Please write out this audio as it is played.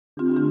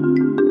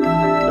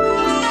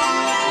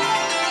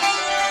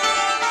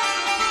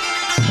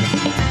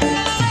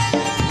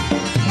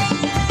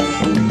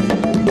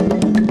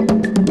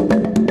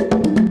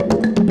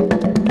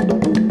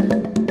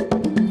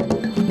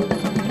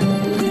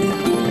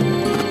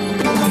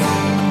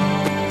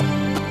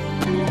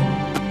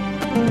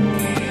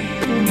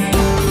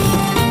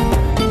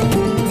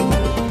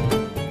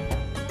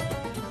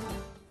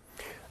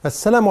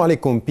Assalamu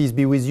alaikum, peace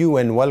be with you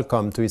and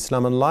welcome to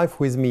Islam and Life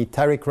with me,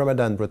 Tariq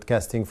Ramadan,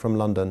 broadcasting from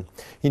London.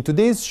 In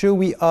today's show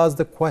we ask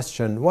the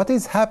question, what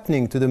is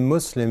happening to the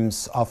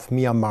Muslims of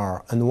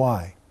Myanmar and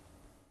why?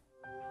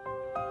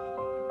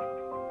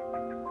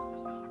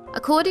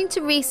 According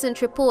to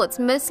recent reports,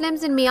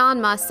 Muslims in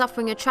Myanmar are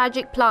suffering a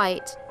tragic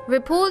plight.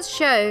 Reports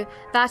show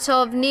that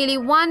of nearly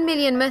 1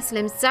 million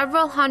Muslims,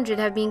 several hundred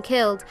have been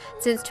killed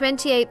since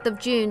 28th of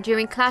June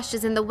during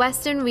clashes in the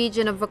western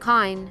region of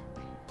Rakhine.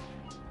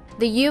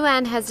 The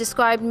UN has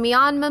described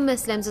Myanmar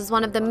Muslims as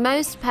one of the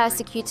most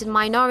persecuted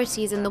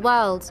minorities in the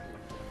world.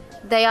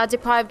 They are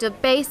deprived of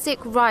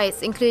basic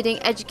rights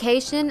including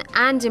education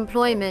and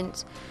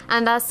employment,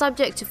 and are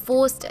subject to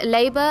forced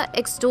labor,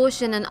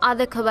 extortion and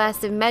other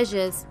coercive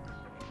measures.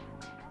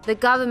 The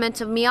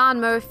government of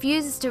Myanmar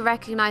refuses to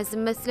recognize the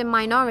Muslim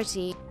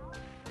minority.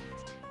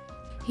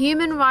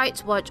 Human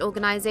Rights Watch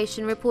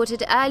organization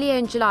reported earlier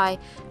in July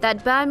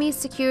that Burmese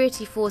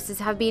security forces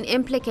have been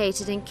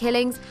implicated in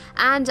killings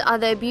and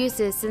other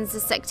abuses since the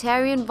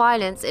sectarian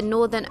violence in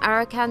northern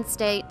Arakan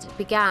state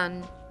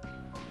began.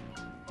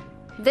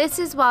 This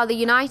is while the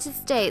United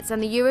States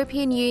and the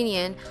European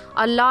Union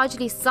are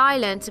largely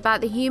silent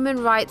about the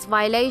human rights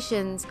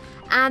violations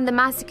and the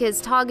massacres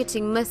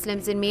targeting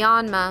Muslims in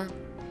Myanmar.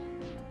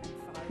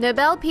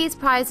 Nobel Peace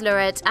Prize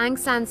laureate Aung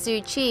San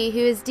Suu Kyi, who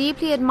is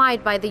deeply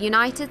admired by the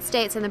United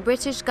States and the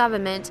British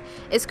government,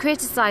 is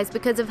criticized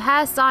because of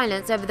her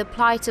silence over the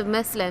plight of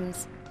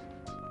Muslims.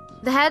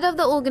 The head of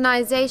the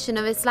Organization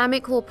of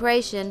Islamic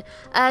Cooperation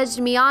urged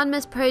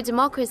Myanmar's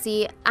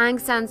pro-democracy Aung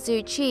San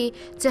Suu Kyi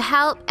to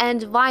help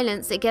end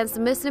violence against the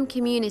Muslim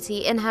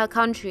community in her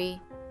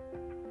country.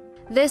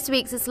 This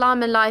week's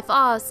Islam and Life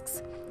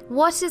asks,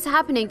 what is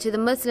happening to the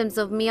Muslims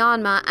of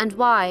Myanmar and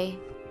why?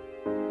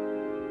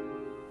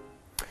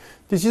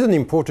 This is an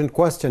important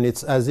question.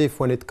 It's as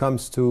if when it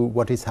comes to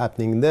what is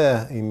happening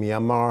there in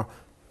Myanmar,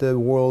 the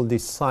world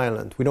is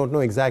silent. We don't know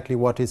exactly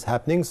what is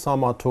happening.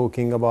 Some are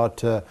talking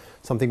about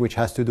something which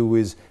has to do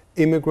with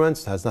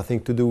immigrants, has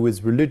nothing to do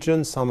with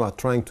religion. Some are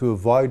trying to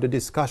avoid the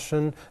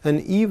discussion.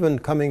 And even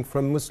coming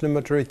from Muslim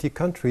majority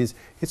countries,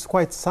 it's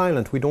quite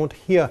silent. We don't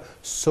hear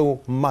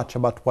so much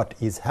about what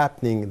is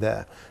happening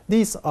there.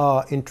 These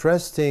are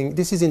interesting.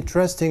 This is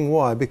interesting.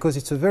 Why? Because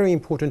it's a very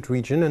important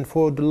region, and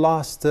for the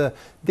last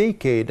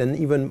decade and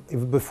even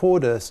before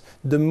this,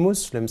 the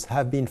Muslims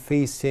have been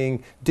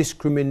facing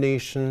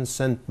discriminations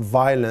and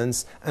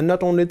violence. And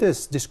not only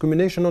this,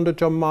 discrimination on the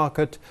job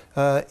market,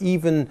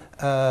 even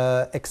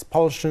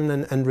expulsion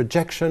and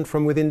rejection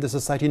from within the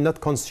society, not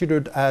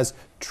considered as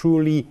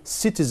truly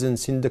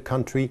citizens in the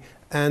country.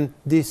 And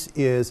this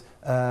is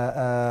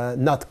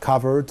not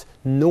covered,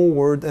 no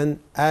word, and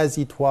as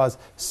it was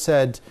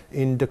said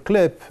in the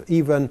clip,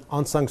 even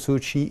Aung San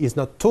Suu Kyi is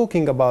not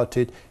talking about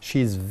it.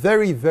 She is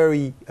very,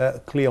 very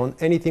clear on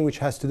anything which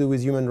has to do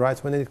with human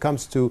rights. When it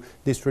comes to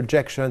this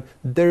rejection,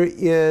 there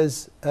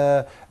is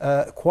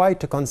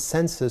quite a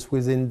consensus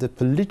within the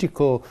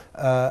political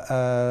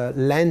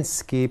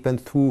landscape and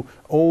through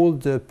all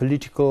the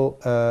political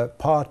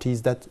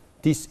parties that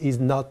this is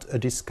not a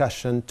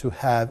discussion to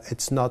have.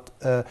 It's not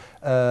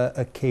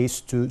a case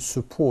to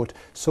support.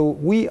 So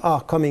we are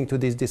coming to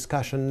this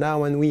discussion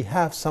now, and we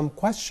have some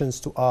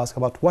questions to ask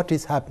about what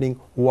is happening,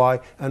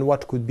 why, and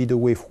what could be the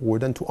way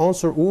forward. And to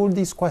answer all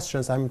these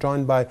questions, I'm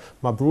joined by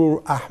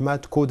Mabrur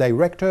Ahmad,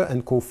 co-director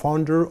and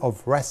co-founder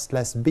of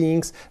Restless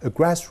Beings, a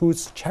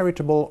grassroots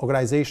charitable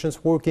organization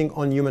working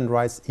on human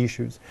rights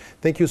issues.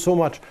 Thank you so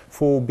much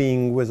for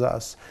being with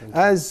us.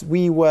 As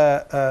we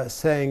were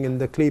saying in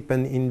the clip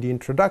and in the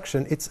introduction,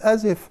 it's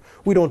as if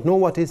we don't know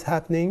what is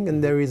happening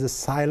and there is a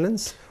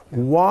silence.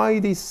 Why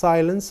this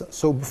silence?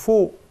 So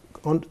before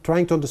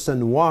trying to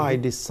understand why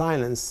this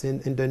silence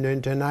in the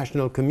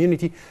international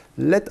community,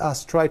 let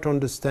us try to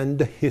understand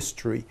the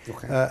history.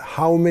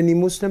 How many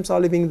Muslims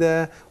are living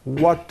there?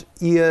 What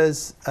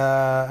is,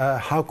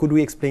 how could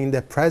we explain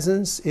their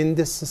presence in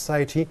this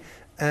society?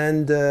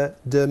 And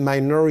the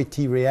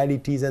minority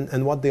realities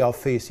and what they are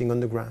facing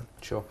on the ground.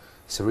 Sure.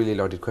 It's a really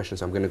loaded question,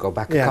 so I'm going to go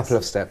back a couple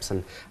of steps,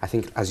 and I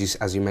think,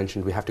 as you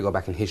mentioned, we have to go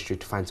back in history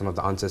to find some of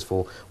the answers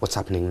for what's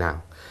happening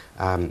now.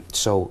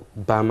 So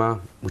Burma,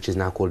 which is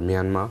now called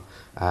Myanmar,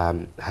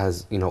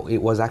 has,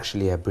 it was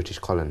actually a British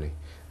colony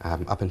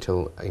up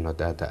until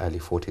the early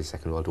 40s,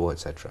 Second World War,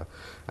 etc.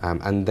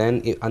 And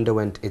then it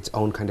underwent its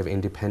own kind of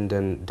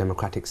independent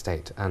democratic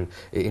state, and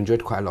it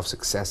enjoyed quite a lot of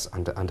success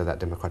under that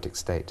democratic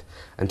state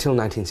until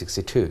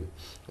 1962.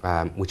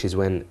 Which is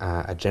when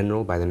a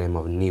general by the name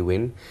of Ne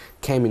Win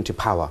came into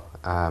power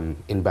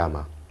in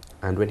Burma.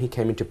 And when he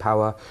came into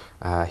power,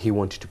 he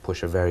wanted to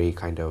push a very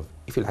kind of,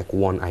 if you like,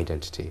 one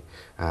identity,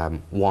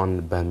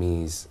 one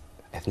Burmese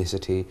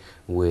ethnicity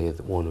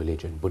with one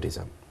religion,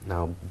 Buddhism.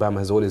 Now, Burma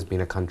has always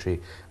been a country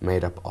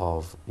made up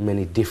of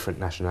many different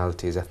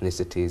nationalities,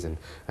 ethnicities, and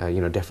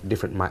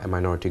different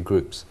minority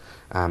groups.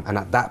 And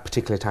at that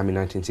particular time in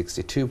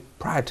 1962,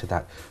 prior to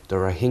that, the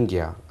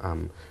Rohingya,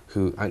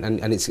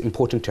 and it's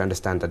important to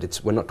understand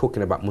that we're not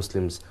talking about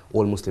Muslims,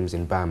 all Muslims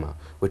in Burma.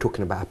 We're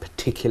talking about a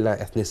particular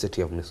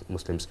ethnicity of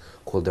Muslims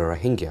called the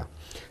Rohingya.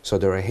 So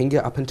the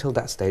Rohingya, up until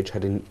that stage,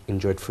 had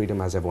enjoyed freedom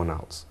as everyone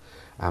else.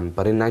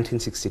 But in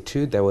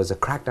 1962, there was a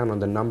crackdown on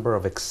the number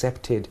of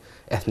accepted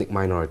ethnic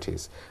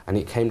minorities. And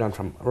it came down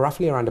from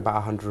roughly around about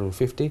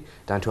 150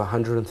 down to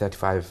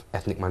 135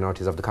 ethnic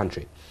minorities of the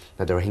country.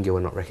 Now, the Rohingya were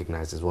not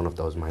recognized as one of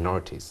those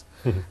minorities.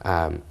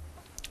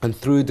 And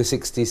through the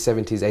 60s,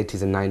 70s,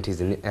 80s, and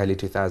 90s, and early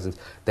 2000s,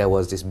 there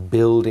was this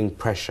building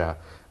pressure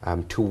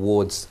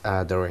towards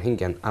the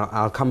Rohingya. And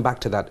I'll come back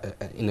to that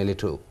in a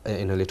little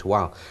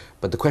while.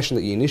 But the question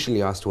that you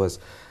initially asked was,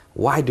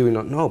 why do we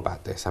not know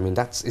about this? I mean,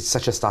 it's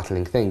such a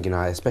startling thing,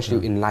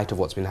 especially in light of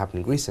what's been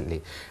happening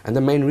recently. And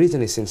the main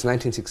reason is since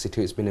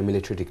 1962, it's been a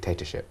military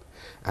dictatorship.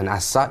 And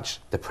as such,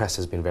 the press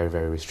has been very,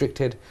 very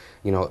restricted.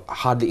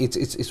 Hardly,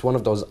 it's one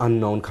of those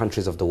unknown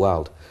countries of the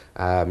world,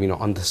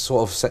 on the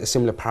sort of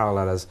similar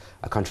parallel as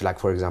a country like,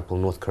 for example,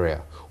 North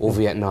Korea or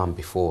Vietnam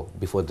before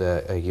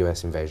the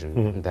US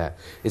invasion there.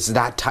 It's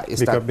that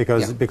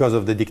because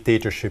of the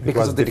dictatorship, it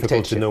was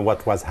difficult to know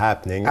what was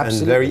happening. Absolutely.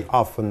 And very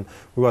often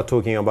we were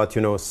talking about,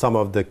 some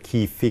of the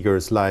key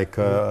figures like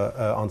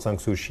Aung San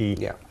Suu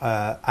Kyi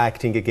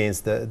acting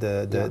against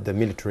the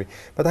military.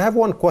 But I have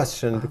one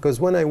question, because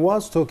when I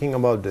was talking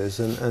about this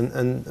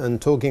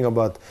and talking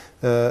about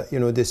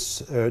this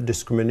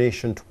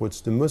discrimination towards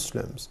the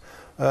Muslims,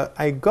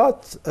 I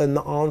got an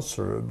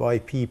answer by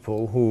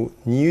people who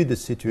knew the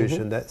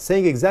situation, that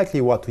saying exactly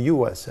what you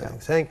were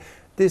saying, saying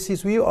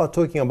we are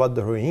talking about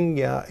the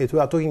Rohingya, we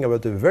are talking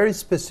about a very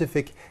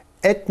specific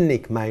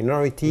ethnic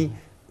minority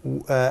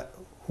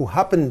who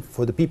happen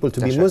for the people to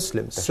be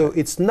Muslims. So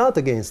it's not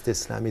against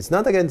Islam, it's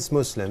not against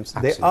Muslims.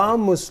 Absolutely. They are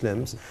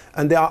Muslims,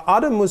 and there are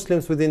other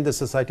Muslims within the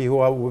society who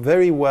are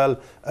very well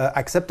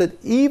accepted.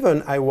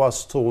 Even, I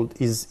was told,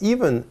 is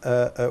even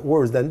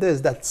worse than this,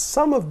 that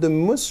some of the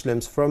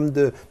Muslims from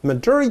the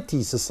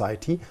majority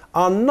society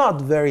are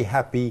not very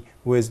happy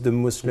with the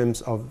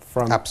Muslims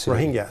from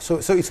Rohingya.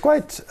 So it's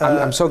quite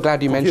I'm so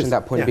glad you mentioned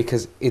that point,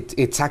 because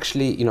it's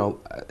actually,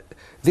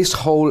 this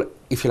whole,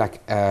 if you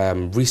like,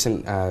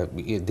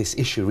 this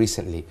issue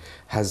recently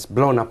has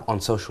blown up on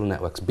social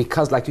networks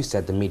because, like you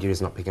said, the media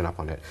is not picking up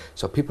on it.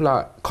 So people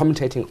are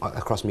commentating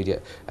across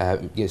media,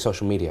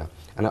 social media.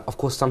 And of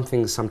course, some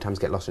things sometimes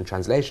get lost in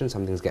translation,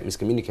 some things get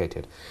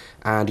miscommunicated.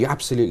 And you're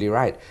absolutely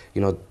right.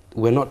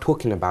 We're not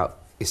talking about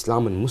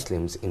Islam and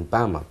Muslims in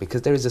Burma,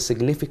 because there is a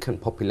significant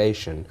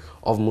population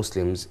of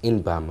Muslims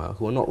in Burma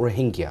who are not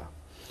Rohingya.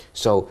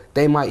 So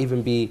they might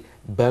even be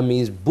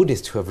Burmese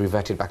Buddhists who have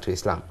reverted back to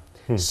Islam.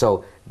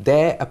 So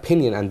their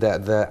opinion and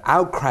the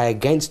outcry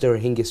against the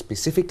Rohingya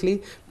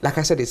specifically, like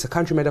I said, it's a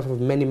country made up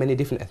of many, many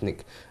different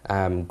ethnic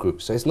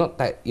groups. So it's not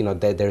that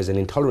there is an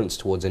intolerance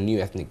towards a new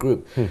ethnic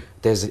group.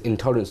 There's an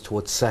intolerance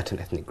towards certain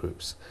ethnic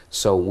groups.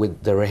 So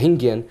with the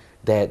Rohingya,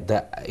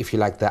 if you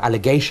like, the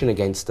allegation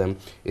against them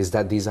is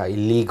that these are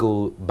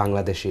illegal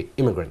Bangladeshi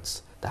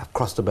immigrants that have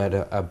crossed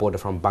the border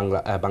from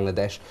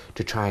Bangladesh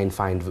to try and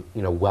find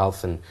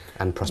wealth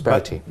and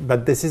prosperity.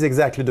 But this is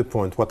exactly the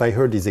point. What I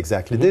heard is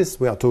exactly this.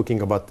 We are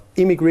talking about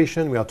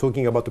immigration. We are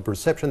talking about the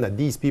perception that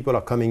these people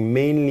are coming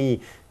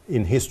mainly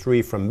in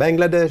history from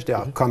Bangladesh. They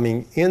are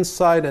coming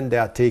inside and they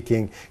are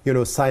taking,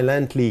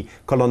 silently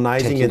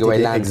colonizing it.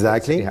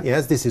 Exactly.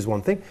 Yes, this is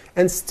one thing.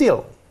 And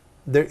still,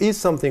 there is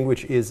something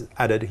which is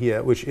added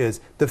here, which is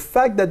the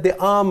fact that they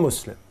are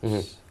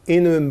Muslims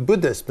in a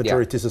Buddhist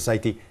majority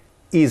society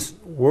is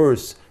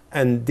worse,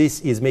 and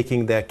this is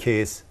making their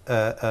case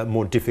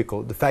more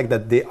difficult. The fact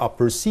that they are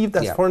perceived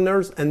as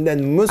foreigners and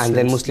then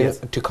Muslims.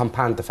 To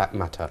compound the fact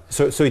matter.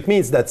 So it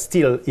means that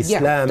still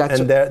Islam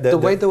and the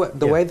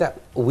way that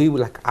we,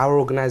 like our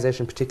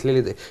organization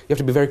particularly, you have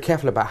to be very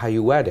careful about how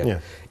you word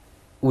it.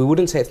 We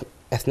wouldn't say it's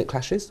ethnic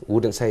clashes, we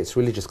wouldn't say it's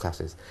religious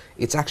clashes.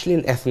 It's actually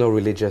an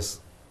ethno-religious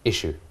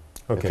issue.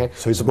 Okay.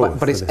 So it's both.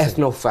 But it's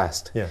ethno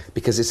first,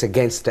 because it's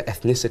against the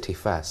ethnicity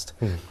first.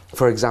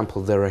 For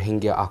example, the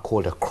Rohingya are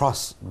called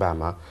across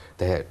Burma.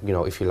 They're,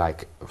 if you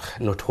like,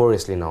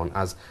 notoriously known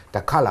as the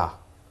Kala.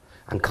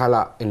 And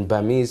Kala in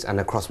Burmese and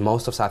across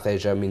most of South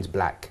Asia means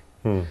black.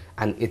 And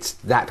it's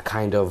that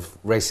kind of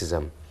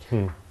racism.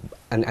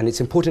 And it's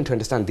important to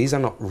understand these are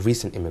not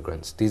recent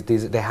immigrants.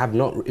 They have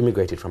not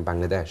immigrated from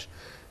Bangladesh.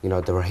 The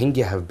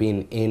Rohingya have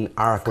been in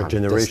Arakan,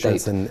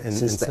 generations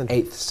since the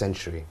 8th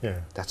century.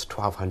 That's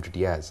 1,200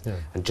 years.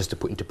 And just to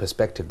put into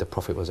perspective, the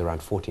Prophet was around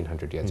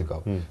 1,400 years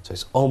ago. So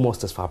it's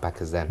almost as far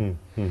back as then.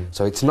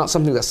 So it's not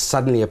something that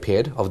suddenly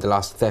appeared over the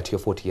last 30 or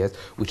 40 years,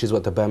 which is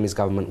what the Burmese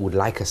government would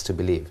like us to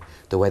believe.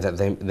 The way that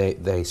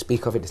they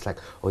speak of it, it's like,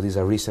 oh, these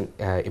are recent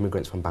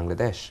immigrants from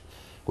Bangladesh.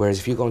 Whereas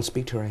if you go and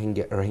speak to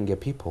Rohingya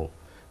people,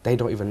 they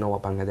don't even know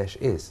what Bangladesh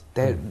is.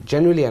 They're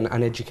generally an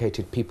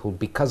uneducated people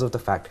because of the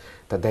fact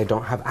that they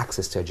don't have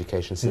access to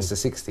education since the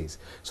 60s.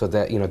 So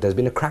that, you know, there's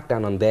been a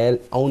crackdown on their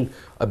own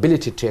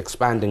ability to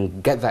expand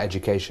and get that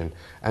education.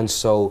 And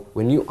so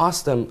when you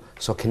ask them,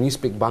 so can you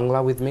speak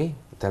Bangla with me,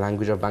 the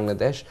language of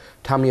Bangladesh?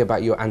 Tell me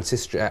about your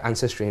ancestry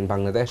in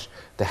Bangladesh.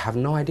 They have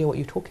no idea what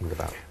you're talking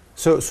about.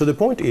 So the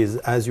point is,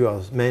 as you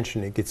are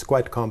mentioning, it's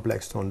quite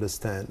complex to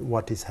understand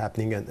what is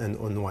happening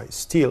and why.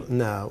 Still,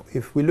 now,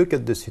 if we look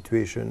at the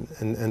situation,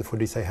 and for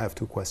this I have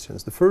two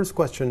questions. The first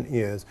question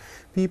is,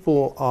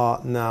 people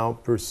are now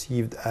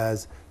perceived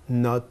as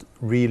not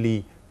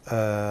really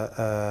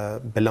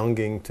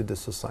belonging to the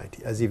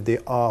society, as if they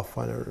are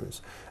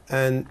foreigners.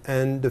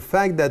 And the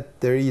fact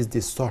that there is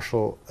this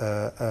social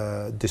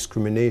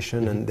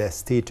discrimination and their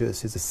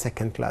status is a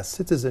second-class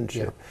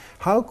citizenship,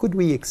 how could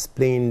we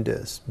explain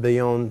this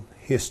beyond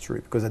history?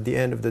 Because at the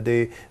end of the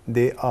day,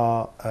 they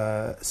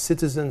are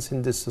citizens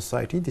in this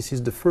society. This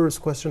is the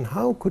first question.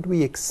 How could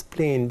we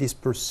explain this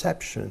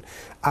perception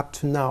up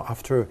to now,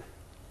 after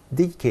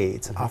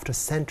decades, after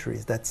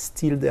centuries, that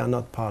still they are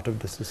not part of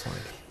the society?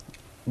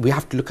 We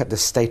have to look at the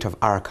state of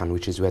Arakan,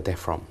 which is where they're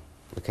from.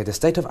 Okay, the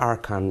state of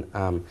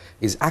Arakan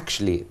is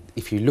actually,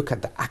 if you look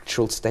at the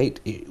actual state,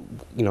 you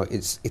know,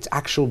 its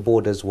actual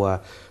borders were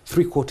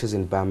 3/4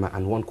 in Burma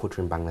and 1/4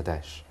 in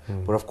Bangladesh.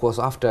 But of course,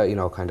 after, you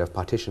know, kind of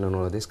partition and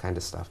all of this kind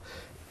of stuff,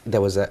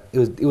 there was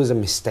it was a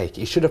mistake.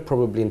 It should have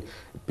probably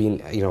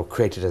been, you know,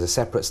 created as a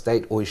separate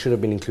state, or it should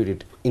have been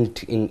included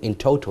in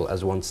total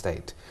as one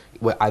state,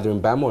 either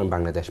in Burma or in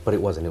Bangladesh. But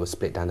it wasn't. It was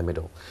split down the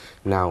middle.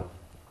 Now,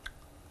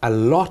 a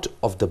lot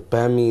of the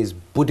Burmese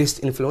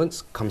Buddhist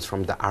influence comes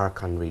from the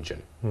Arakan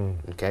region.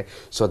 Okay,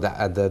 so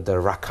the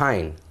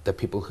Rakhine, the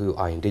people who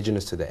are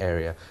indigenous to the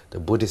area, the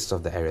Buddhists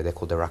of the area, they're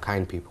called the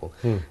Rakhine people.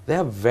 They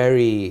are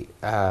very,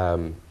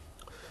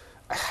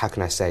 how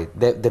can I say?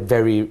 They're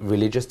very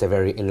religious. They're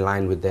very in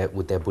line with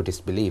their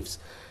Buddhist beliefs,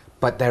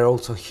 but they're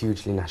also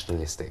hugely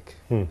nationalistic.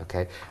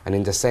 Okay, and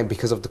in the same,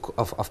 because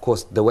of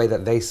course the way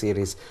that they see it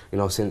is, you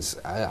know, since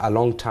a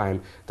long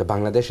time the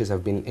Bangladeshis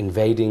have been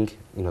invading,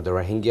 you know, the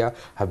Rohingya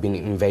have been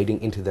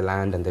invading into the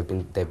land, and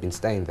they've been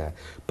staying there.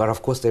 But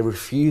of course they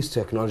refuse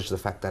to acknowledge the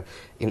fact that,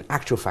 in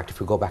actual fact, if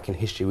we go back in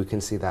history, we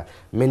can see that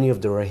many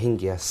of the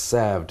Rohingya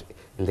served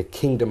in the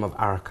kingdom of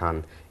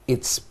Arakan,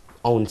 its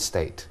own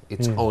state,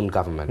 its own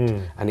government,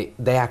 and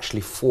they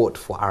actually fought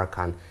for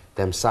Arakan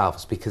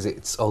themselves because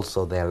it's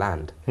also their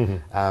land.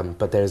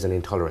 But there is an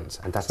intolerance,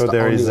 and that's so the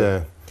there only is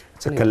way.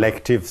 a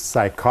collective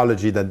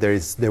psychology that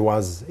there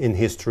was in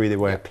history. There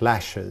were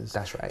clashes.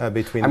 That's right.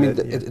 Between. I mean,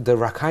 the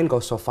Rakhine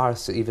goes so far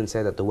as to even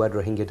say that the word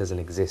Rohingya doesn't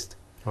exist.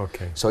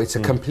 Okay. So it's a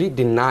complete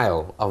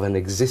denial of an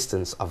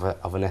existence of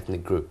an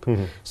ethnic group.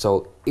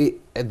 So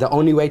the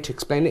only way to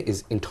explain it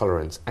is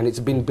intolerance, and it's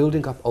been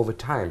building up over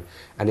time,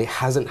 and it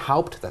hasn't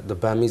helped that the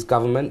Burmese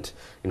government,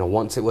 you know,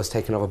 once it was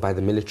taken over by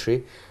the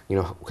military, you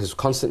know, was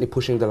constantly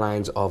pushing the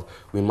lines of,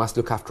 we must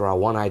look after our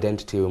one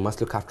identity, we must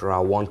look after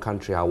our one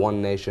country, our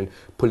one nation,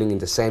 pulling in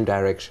the same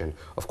direction.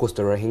 Of course,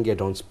 the Rohingya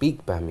don't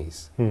speak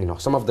Burmese. You know,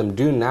 some of them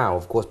do now,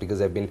 of course, because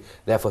they've been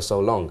there for so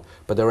long.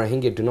 But the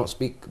Rohingya do not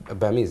speak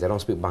Burmese. They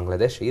don't speak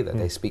Bangladeshi either.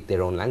 They speak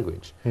their own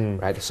language,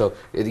 right? So,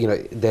 you know,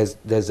 there's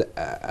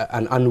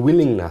an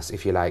unwillingness,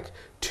 if you like,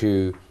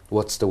 to,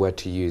 what's the word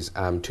to use,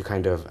 to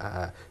kind of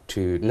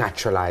to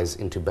naturalize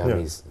into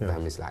Burmese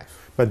life.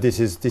 But this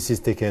is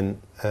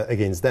taken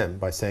against them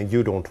by saying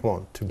you don't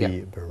want to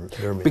be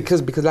Burmese.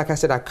 Because like I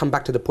said, I come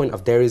back to the point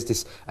of, there is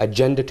this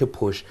agenda to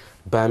push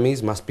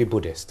Burmese must be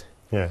Buddhist.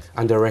 Yes.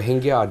 And the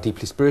Rohingya are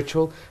deeply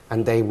spiritual,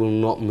 and they will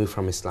not move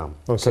from Islam.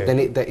 Okay. So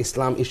then the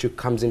Islam issue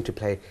comes into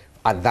play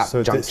at that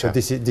juncture. So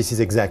this is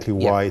exactly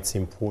why it's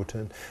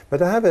important.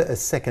 But I have a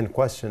second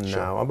question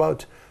now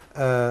about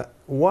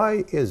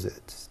why is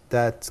it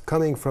that,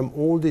 coming from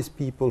all these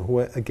people who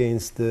are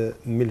against the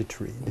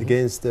military,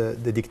 against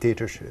the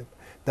dictatorship,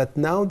 that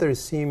now there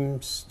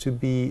seems to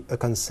be a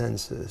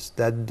consensus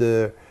that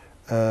the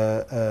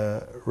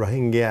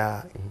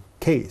Rohingya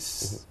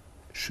case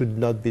should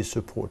not be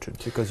supported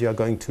because you are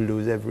going to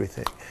lose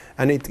everything.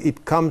 And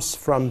it comes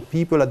from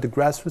people at the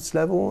grassroots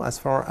level as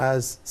far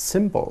as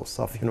symbols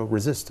of, you know,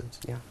 resistance.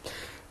 Yeah,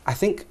 I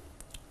think,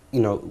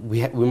 you know,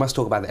 we must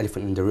talk about the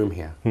elephant in the room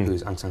here, who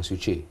is Aung San Suu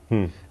Kyi.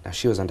 Now,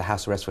 she was under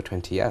house arrest for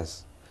 20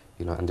 years.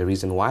 You know, and the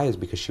reason why is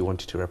because she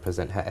wanted to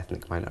represent her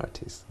ethnic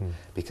minorities.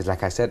 Because,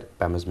 like I said,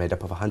 Burma is made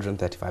up of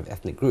 135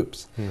 ethnic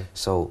groups.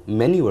 So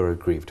many were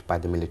aggrieved by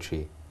the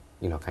military,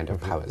 you know, kind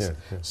of powers.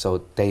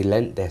 So they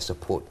lent their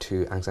support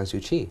to Aung San Suu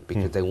Kyi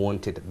because they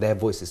wanted their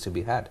voices to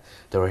be heard.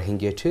 The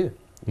Rohingya too.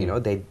 You know,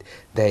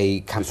 they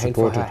campaigned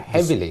for her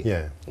heavily.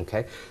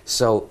 Okay,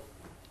 so,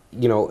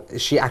 you know,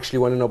 she actually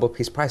won a Nobel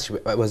Peace Prize. She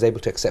was able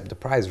to accept the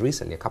prize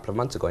recently, a couple of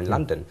months ago in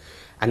London.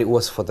 And it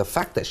was for the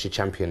fact that she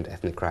championed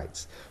ethnic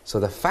rights. So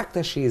the fact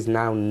that she is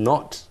now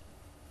not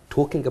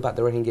talking about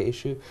the Rohingya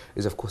issue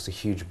is, of course, a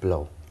huge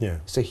blow.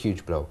 It's a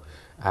huge blow,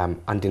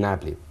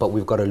 undeniably. But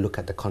we've got to look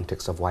at the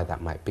context of why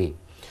that might be.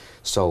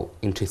 So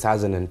in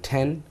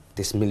 2010,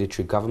 this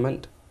military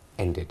government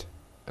ended.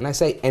 And I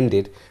say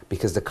ended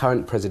because the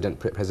current president,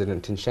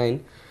 President Tin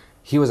Shein,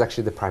 he was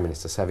actually the prime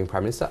minister, serving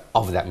prime minister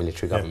of that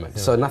military government.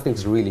 So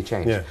nothing's really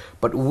changed.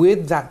 But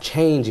with that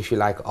change, if you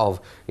like, of,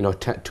 you know,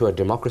 to a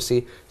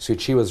democracy, Suu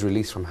Kyi was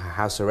released from her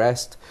house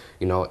arrest.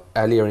 You know,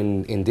 earlier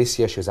in this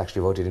year, she was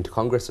actually voted into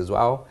Congress as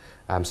well.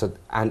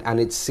 And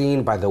it's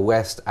seen by the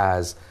West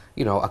as,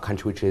 you know, a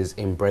country which is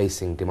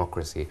embracing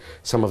democracy.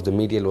 Some of the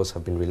media laws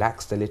have been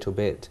relaxed a little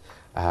bit.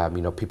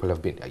 You know, people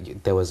have been,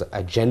 there was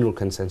a general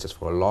consensus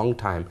for a long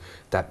time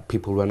that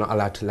people were not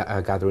allowed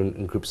to gather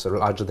in groups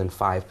larger than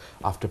 5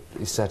 after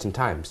certain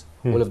times.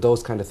 All of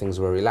those kind of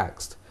things were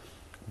relaxed.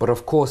 But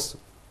of course...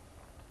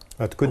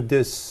 But could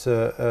this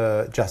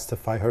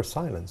justify her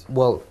silence?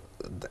 Well,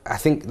 I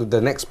think the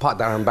next part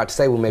that I'm about to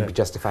say will maybe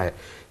justify it.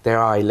 There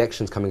are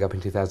elections coming up in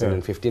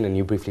 2015, and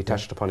you briefly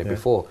touched upon it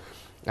before.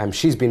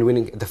 She's been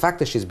winning. The fact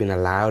that she's been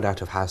allowed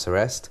out of house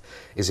arrest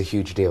is a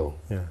huge deal,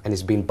 and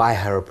it's been by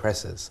her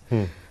oppressors.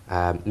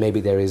 Maybe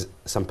there is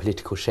some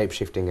political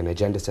shape-shifting and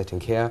agenda setting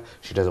here.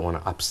 She doesn't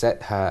want to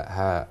upset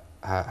her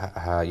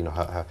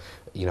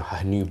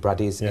new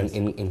buddies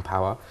in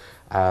power.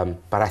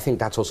 But I think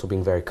that's also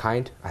been very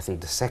kind. I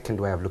think the second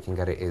way of looking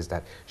at it is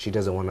that she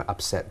doesn't want to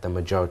upset the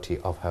majority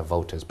of her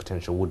voters,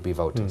 potential would-be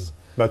voters.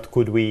 But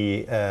could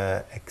we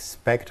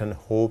expect and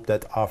hope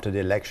that after the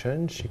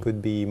election she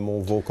could be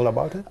more vocal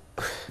about it?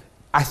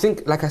 I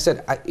think, like I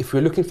said, if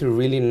you're looking through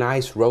really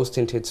nice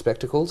rose-tinted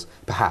spectacles,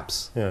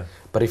 perhaps.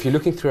 But if you're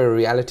looking through a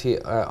reality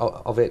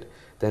of it,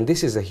 then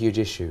this is a huge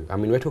issue. I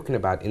mean, we're talking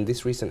about, in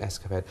this recent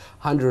escapade,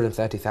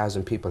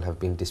 130,000 people have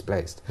been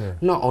displaced.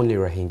 Not only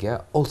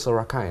Rohingya, also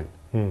Rakhine.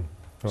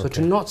 So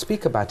to not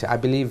speak about it, I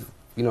believe,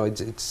 you know,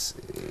 it's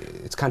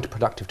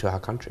counterproductive to our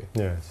country.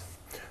 Yes.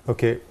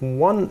 Okay,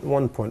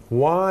 one point.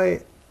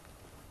 Why,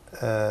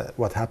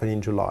 what happened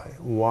in July?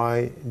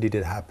 Why did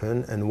it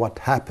happen, and what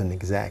happened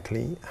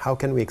exactly? How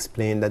can we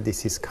explain that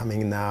this is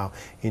coming now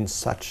in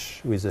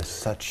such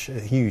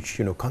huge,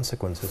 you know,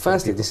 consequences?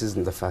 Firstly, this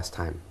isn't the first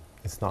time.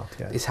 It's not,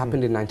 It's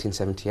happened in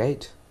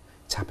 1978.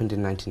 It's happened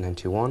in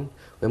 1991,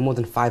 where more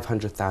than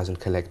 500,000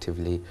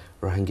 collectively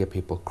Rohingya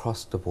people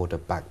crossed the border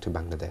back to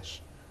Bangladesh.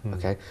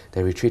 Okay,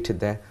 they retreated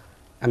there.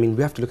 I mean,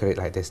 we have to look at it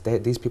like this.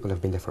 These people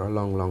have been there for a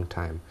long, long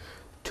time.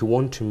 To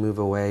want to move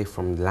away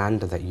from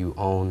land that you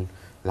own,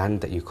 land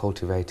that you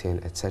cultivate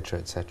in,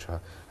 etc.,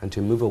 and to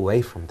move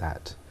away from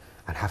that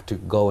and have to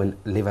go and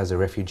live as a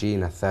refugee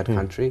in a third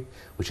country,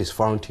 which is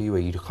foreign to you,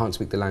 where you can't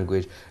speak the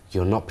language,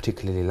 you're not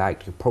particularly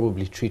liked, you're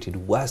probably treated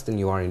worse than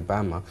you are in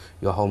Burma,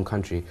 your home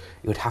country,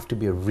 it would have to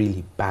be a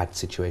really bad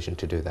situation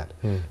to do that.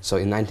 So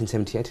in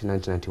 1978 and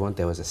 1991,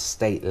 there was a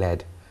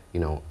state-led, you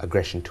know,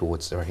 aggression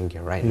towards the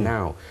Rohingya. Right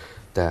now,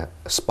 the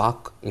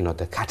spark, you know,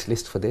 the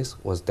catalyst for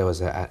this was there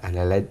was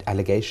an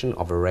allegation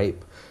of a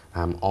rape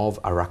of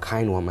a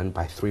Rakhine woman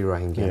by 3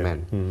 Rohingya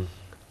men.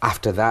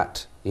 After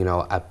that, you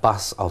know, a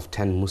bus of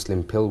 10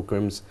 Muslim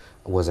pilgrims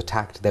was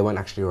attacked. They weren't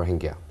actually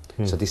Rohingya.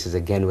 So this is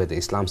again where the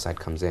Islam side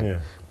comes in.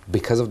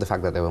 Because of the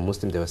fact that they were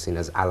Muslim, they were seen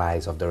as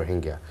allies of the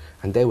Rohingya,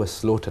 and they were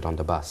slaughtered on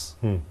the bus.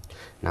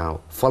 Now,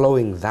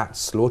 following that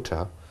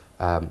slaughter,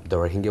 the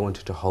Rohingya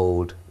wanted to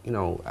hold, you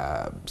know,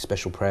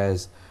 special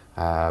prayers,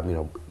 you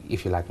know,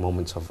 if you like,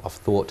 moments of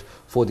thought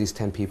for these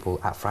 10 people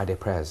at Friday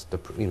prayers, the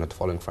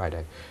following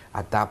Friday.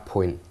 At that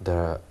point,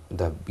 the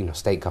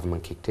state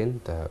government kicked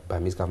in, the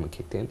Burmese government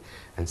kicked in,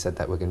 and said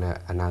that we're going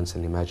to announce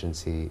an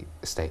emergency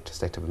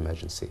state of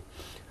emergency,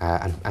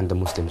 and the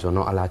Muslims were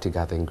not allowed to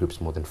gather in groups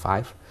more than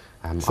 5.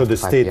 So the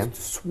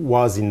state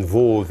was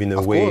involved in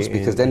a way. Of course,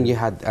 because then you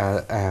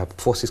had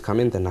forces come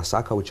in, the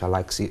Nasaka, which are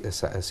like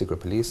secret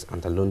police,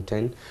 and the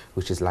Lunten,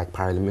 which is like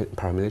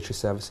paramilitary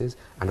services,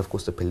 and of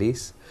course the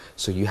police.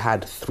 So you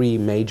had 3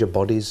 major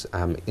bodies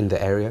in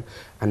the area,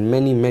 and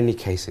many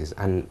cases.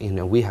 And you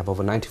know, we have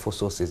over 94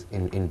 sources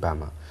in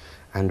Burma,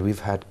 and we've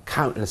heard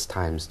countless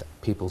times that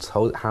people's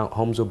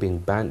homes were being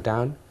burnt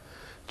down.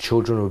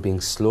 Children were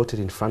being slaughtered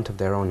in front of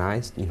their own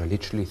eyes, you know,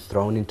 literally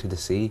thrown into the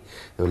sea.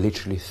 They were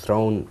literally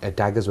thrown,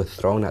 daggers were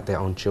thrown at their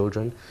own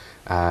children.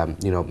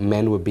 You know,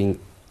 men were being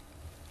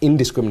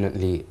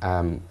indiscriminately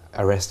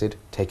arrested,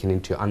 taken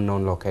into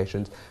unknown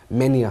locations.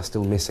 Many are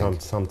still missing.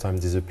 Sometimes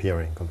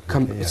disappearing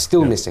completely.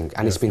 Still missing,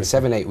 and it's been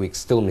 7-8 weeks,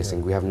 still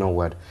missing, we have no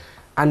word.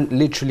 And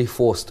literally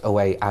forced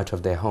away out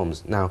of their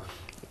homes. Now,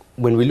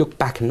 when we look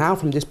back now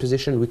from this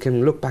position, we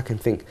can look back and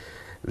think,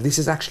 this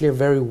is actually a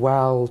very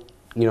well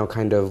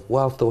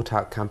thought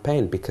out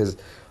campaign, because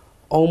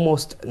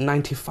almost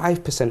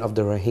 95% of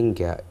the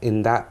Rohingya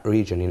in that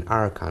region, in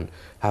Arakan,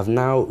 have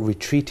now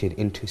retreated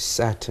into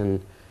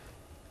certain,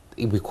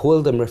 we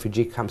call them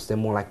refugee camps, they're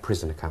more like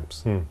prisoner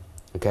camps.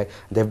 Okay,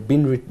 they've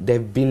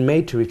been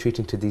made to retreat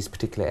into these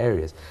particular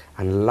areas,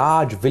 and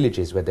large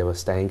villages where they were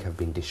staying have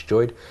been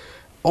destroyed,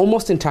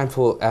 almost in time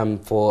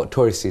for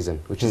tourist season,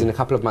 which is in a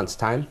couple of months'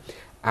 time.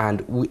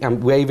 And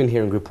we're even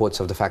hearing reports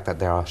of the fact that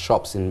there are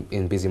shops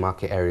in busy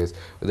market areas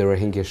where the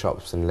Rohingya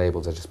shops and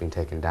labels are just being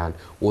taken down,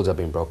 walls are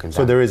being broken down.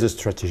 So there is a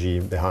strategy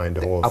behind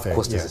the whole thing. Of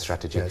course there's a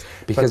strategy,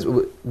 because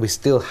we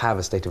still have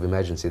a state of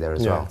emergency there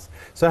as well.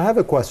 So I have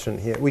a question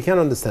here. We can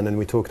understand, and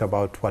we talked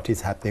about what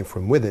is happening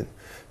from within.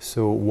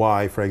 So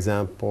why, for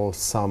example,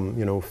 some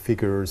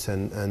figures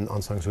and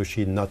Aung San Suu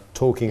Kyi not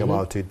talking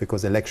about it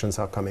because elections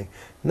are coming.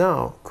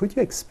 Now, could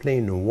you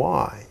explain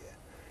why?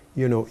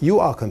 You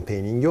are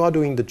campaigning, you are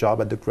doing the job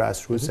at the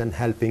grassroots and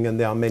helping, and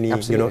there are many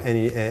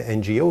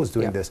NGOs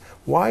doing this.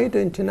 Why the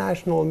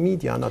international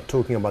media are not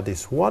talking about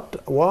this?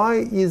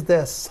 Why is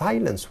there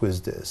silence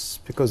with this?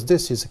 Because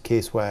this is a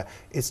case where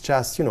it's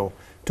just,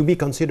 to be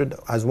considered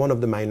as one of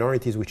the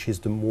minorities which is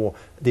the more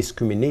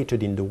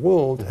discriminated in the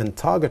world and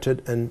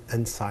targeted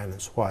and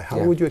silenced. Why?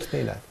 How would you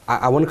explain that?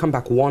 I want to come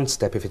back one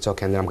step, if it's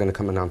okay, and then I'm going to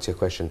come and answer your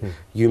question.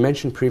 You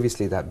mentioned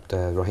previously that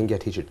the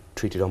Rohingya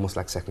treated almost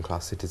like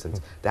second-class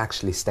citizens. They're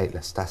actually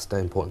stateless. That's the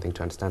important thing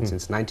to understand.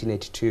 Since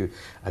 1982,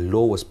 a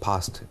law was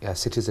passed, a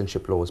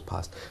citizenship law was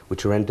passed,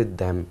 which rendered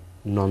them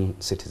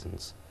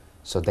non-citizens.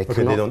 So they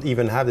cannot, they don't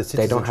even have the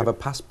citizenship. They don't have a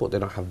passport, they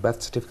don't have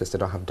birth certificates, they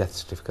don't have death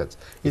certificates.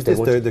 Is this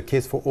the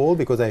case for all?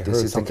 Because I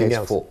heard something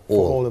else. For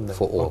all of them.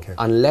 For all. Okay.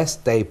 Unless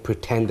they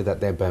pretend that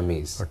they're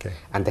Burmese. Okay.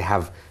 And they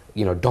have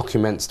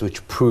documents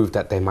which prove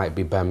that they might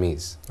be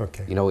Burmese.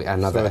 Okay.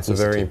 Another so that's ethnicity. A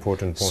very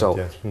important point. So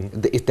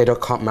if they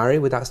can't marry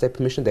without state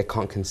permission, they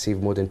can't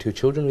conceive more than 2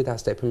 children without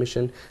state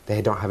permission,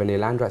 they don't have any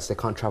land rights, they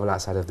can't travel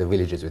outside of the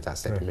villages without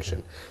state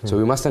permission. So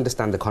we must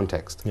understand the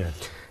context. Yes.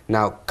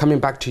 Now, coming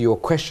back to your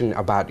question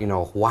about,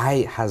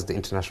 why has the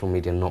international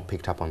media not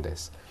picked up on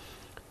this?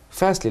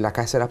 Firstly, like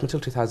I said, up until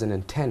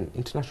 2010,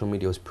 international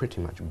media was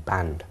pretty much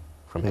banned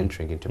from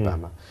entering into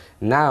Burma.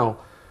 Now,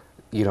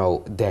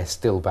 they're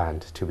still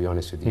banned, to be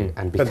honest with you.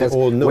 And because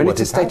when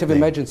it's a state of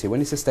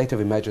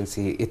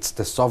emergency, it's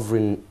the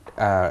sovereign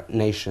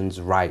nation's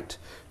right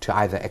to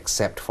either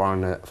accept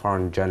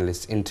foreign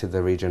journalists into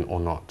the region or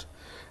not.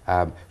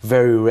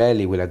 Very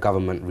rarely will a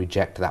government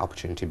reject that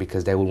opportunity,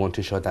 because they will want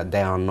to show that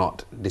they are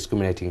not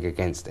discriminating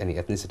against any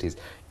ethnicities,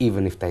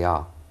 even if they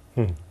are.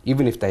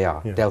 Even if they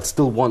are, they'll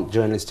still want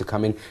journalists to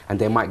come in, and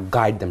they might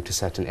guide them to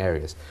certain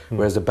areas.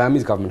 Whereas the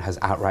Burmese government has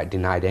outright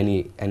denied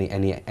any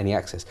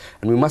access.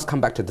 And we must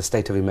come back to the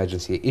state of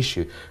emergency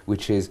issue,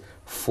 which is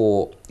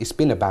it's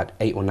been about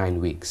 8 or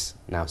 9 weeks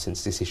now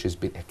since this issue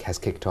has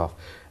kicked off.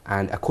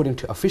 And according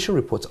to official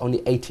reports,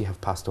 only 80 have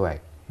passed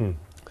away.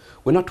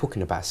 We're not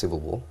talking about a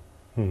civil war.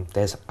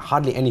 There's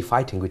hardly any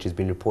fighting which has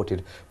been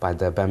reported by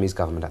the Burmese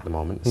government at the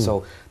moment.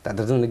 So that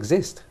doesn't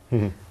exist.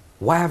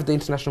 Why have the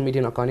international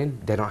media not gone in?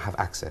 They don't have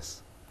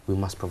access. We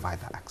must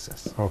provide that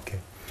access. Okay.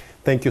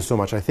 Thank you so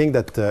much. I think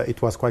that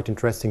it was quite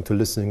interesting to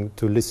listen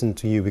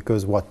to you,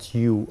 because what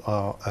you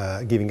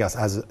are giving us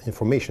as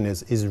information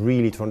is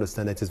really to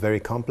understand that it's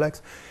very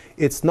complex.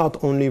 It's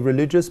not only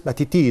religious,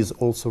 but it is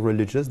also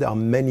religious. There are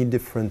many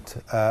different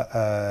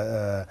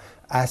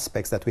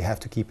aspects that we have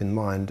to keep in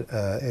mind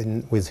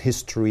with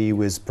history,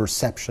 with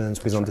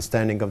perceptions, with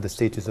understanding of the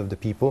status of the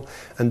people.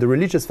 And the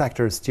religious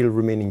factors still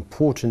remain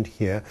important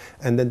here.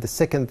 And then the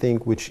second thing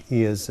which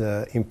is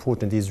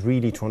important is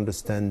really to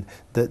understand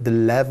the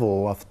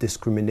level of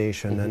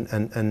discrimination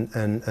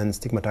and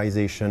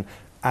stigmatization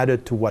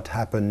added to what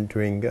happened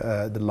during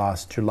the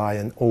last July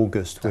and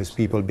August, with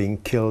people being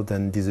killed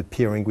and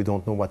disappearing. We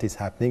don't know what is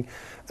happening.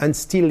 And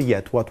still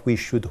yet, what we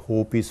should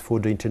hope is for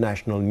the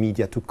international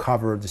media to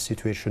cover the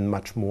situation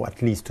much more,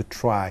 at least to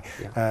try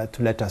to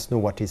let us know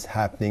what is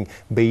happening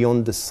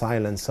beyond the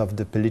silence of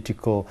the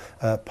political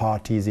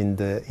parties in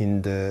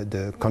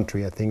the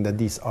country. I think that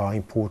these are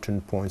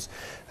important points.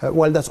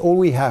 Well, that's all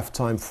we have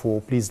time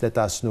for. Please let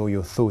us know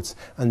your thoughts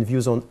and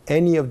views on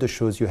any of the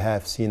shows you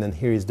have seen, and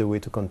here is the way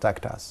to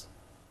contact us.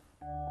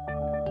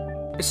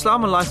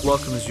 Islam and Life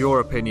welcomes your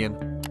opinion.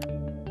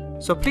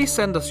 So please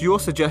send us your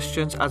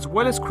suggestions as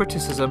well as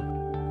criticism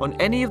on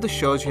any of the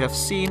shows you have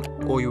seen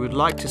or you would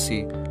like to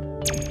see.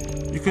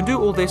 You can do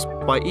all this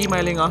by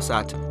emailing us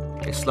at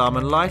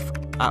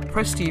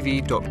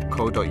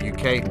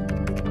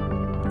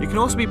islamandlife@presstv.co.uk. You can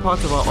also be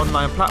part of our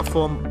online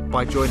platform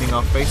by joining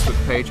our Facebook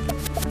page,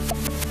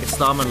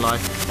 Islam and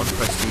Life on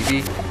Press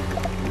TV,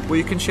 where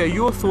you can share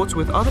your thoughts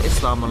with other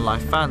Islam and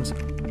Life fans,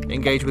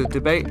 engage with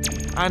debate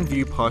and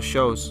view past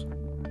shows.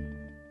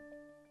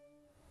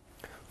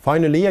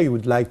 Finally, I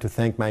would like to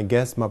thank my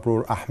guest,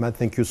 Mabrur Ahmed.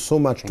 Thank you so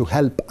much to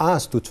help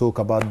us to talk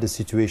about the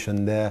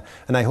situation there.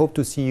 And I hope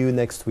to see you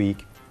next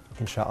week,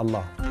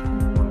 inshallah.